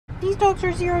These dogs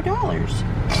are $0.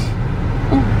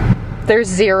 They're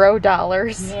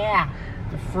 $0? Yeah.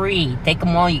 They're free. Take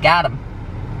them while you got them.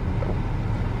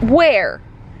 Where?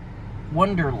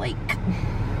 Wonder Lake.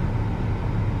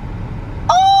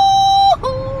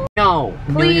 Oh! No.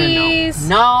 Please.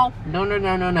 No. No.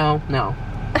 No.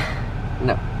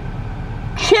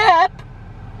 Chip!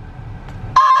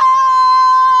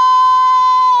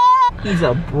 He's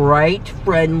a bright,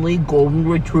 friendly golden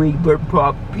retriever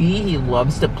puppy. He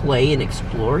loves to play and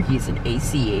explore. He's an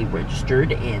ACA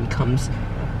registered and comes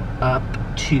up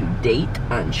to date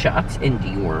on shots and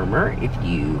dewormer. If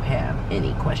you have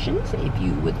any questions, if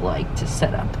you would like to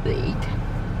set up a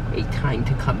time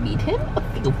to come meet him,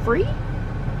 feel free.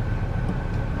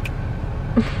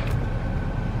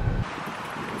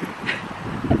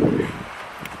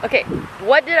 Okay,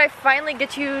 what did I finally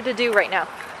get you to do right now?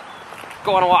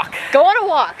 Go on a walk. Go on a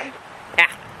walk. Yeah.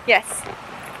 Yes.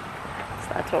 So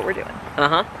that's what we're doing.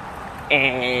 Uh-huh.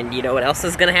 And you know what else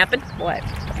is gonna happen? What?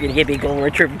 You're gonna get me a golden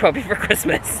retriever puppy for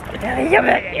Christmas.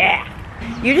 Yeah.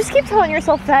 You just keep telling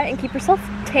yourself that and keep yourself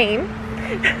tame.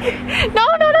 No.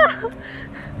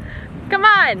 Come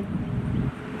on.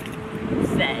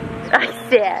 Said. I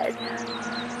said.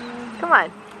 Come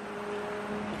on.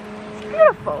 It's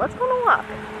beautiful. Let's go on a walk.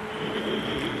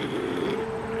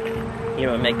 You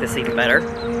know what would make this even better?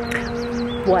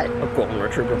 What? A golden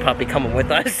retriever puppy coming with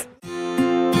us.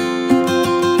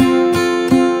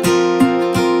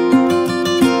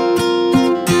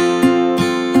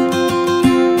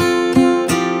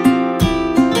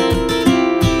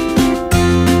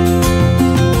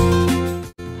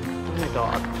 My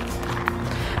dog.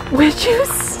 Would you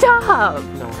stop?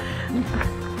 No.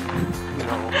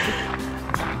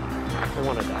 I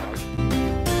want a dog.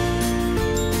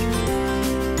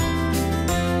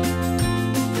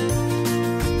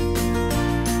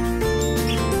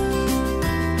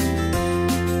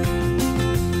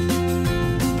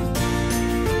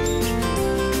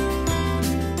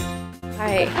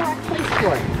 Hi.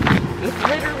 It's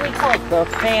literally called the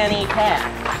fanny pack.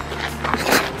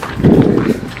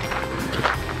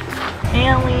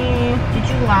 Ellie, did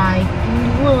you lie?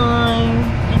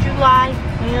 Did you lie?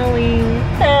 Ellie. Did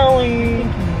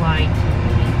you lie to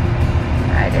me?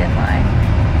 I didn't lie.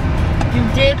 You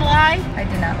did lie? I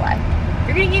did not lie.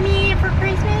 You're gonna give me it for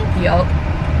Christmas? Yup.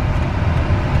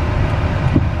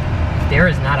 There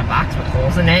is not a box with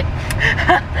holes in it.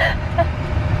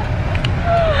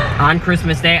 On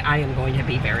Christmas Day, I am going to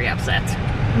be very upset.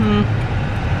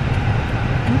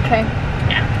 Okay.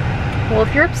 Yeah. Well,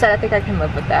 if you're upset, I think I can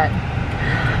live with that.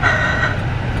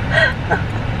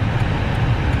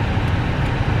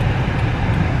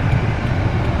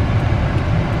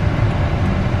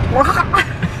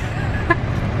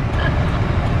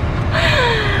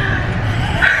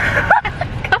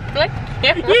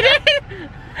 You did?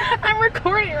 I'm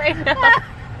recording right now.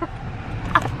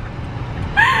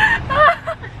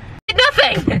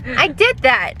 Nothing! I did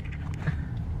that.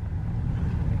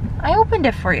 I opened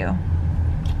it for you.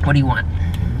 What do you want?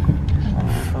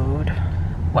 Food.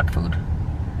 What food?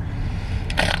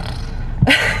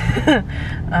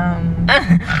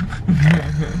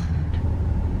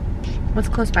 What's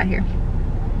close by here?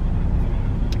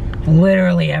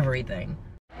 Literally everything.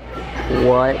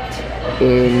 What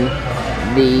in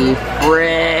the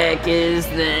frick is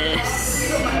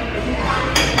this?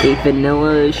 A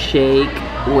vanilla shake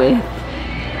with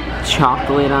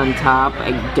chocolate on top,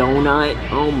 a donut.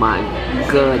 Oh my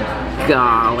good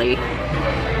golly.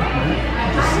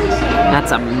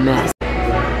 That's a mess.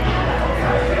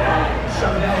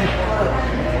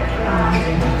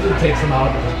 Take some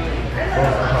out.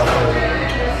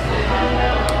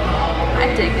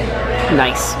 I dig it.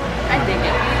 Nice. I dig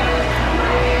it.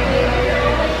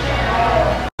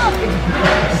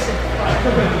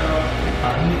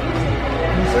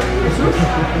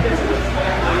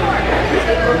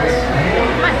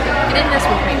 Come on, get in this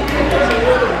with me.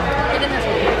 Get in this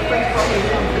with me.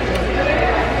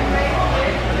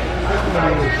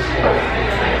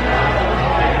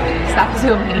 Stop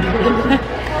zooming.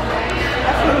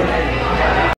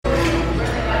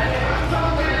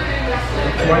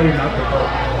 Why are you not the coat?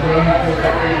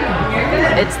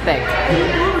 It's thick.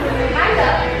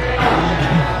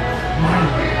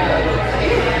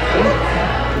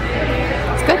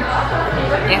 It's good.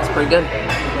 Yeah, it's pretty good.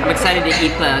 I'm excited to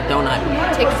eat the donut.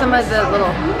 Take some of the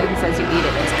little things as you eat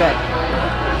it. It's good.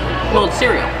 Well, it's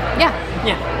cereal. Yeah.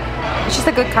 Yeah. It's just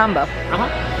a good combo. Uh-huh.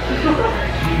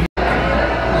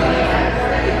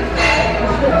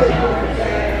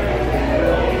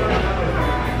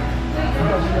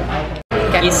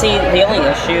 He's See, the only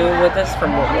issue with this,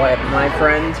 from what my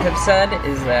friends have said,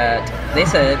 is that they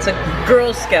said it's a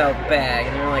Girl Scout bag,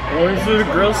 and they're like, "Why is it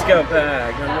a Girl Scout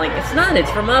bag?" And I'm like, "It's not. It's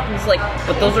from Up." And he's like,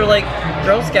 "But those are like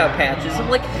Girl Scout patches." I'm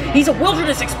like, "He's a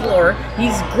wilderness explorer.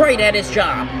 He's great at his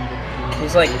job."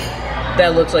 He's like,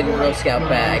 "That looks like a Girl Scout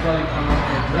bag."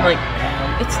 I'm like,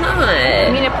 "It's not." I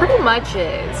mean, it pretty much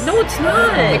is. No, it's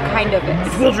not. It kind of is.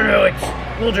 It's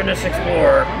wilderness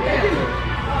explorer.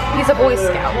 He's a Boy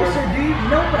Scout.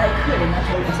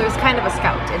 So he's kind of a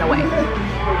scout in a way.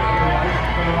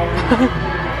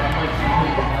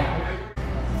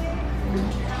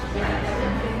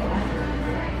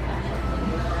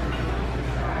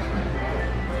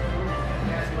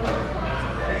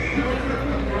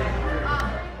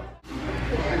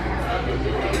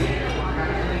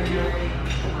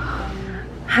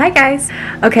 Hi guys!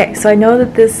 Okay, so I know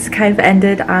that this kind of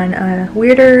ended on a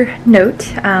weirder note.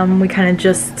 We kind of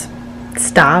just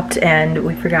stopped and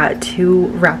we forgot to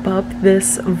wrap up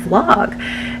this vlog.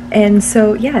 And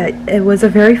so yeah, it was a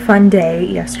very fun day.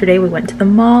 Yesterday we went to the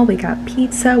mall, we got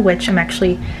pizza, which I'm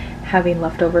actually having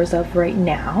leftovers of right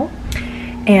now.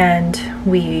 And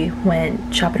we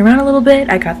went shopping around a little bit.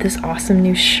 I got this awesome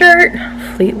new shirt,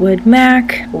 Fleetwood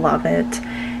Mac, love it.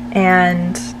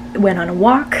 And went on a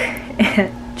walk.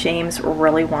 James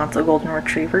really wants a golden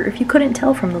retriever, if you couldn't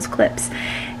tell from those clips.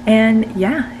 And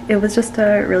yeah, it was just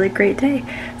a really great day.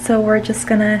 So we're just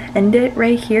gonna end it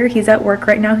right here. He's at work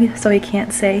right now, so he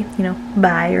can't say, you know,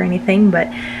 bye or anything, but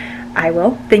I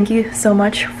will. Thank you so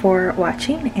much for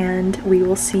watching, and we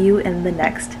will see you in the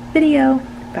next video.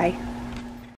 Bye.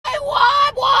 I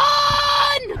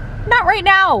want one! Not right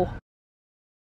now.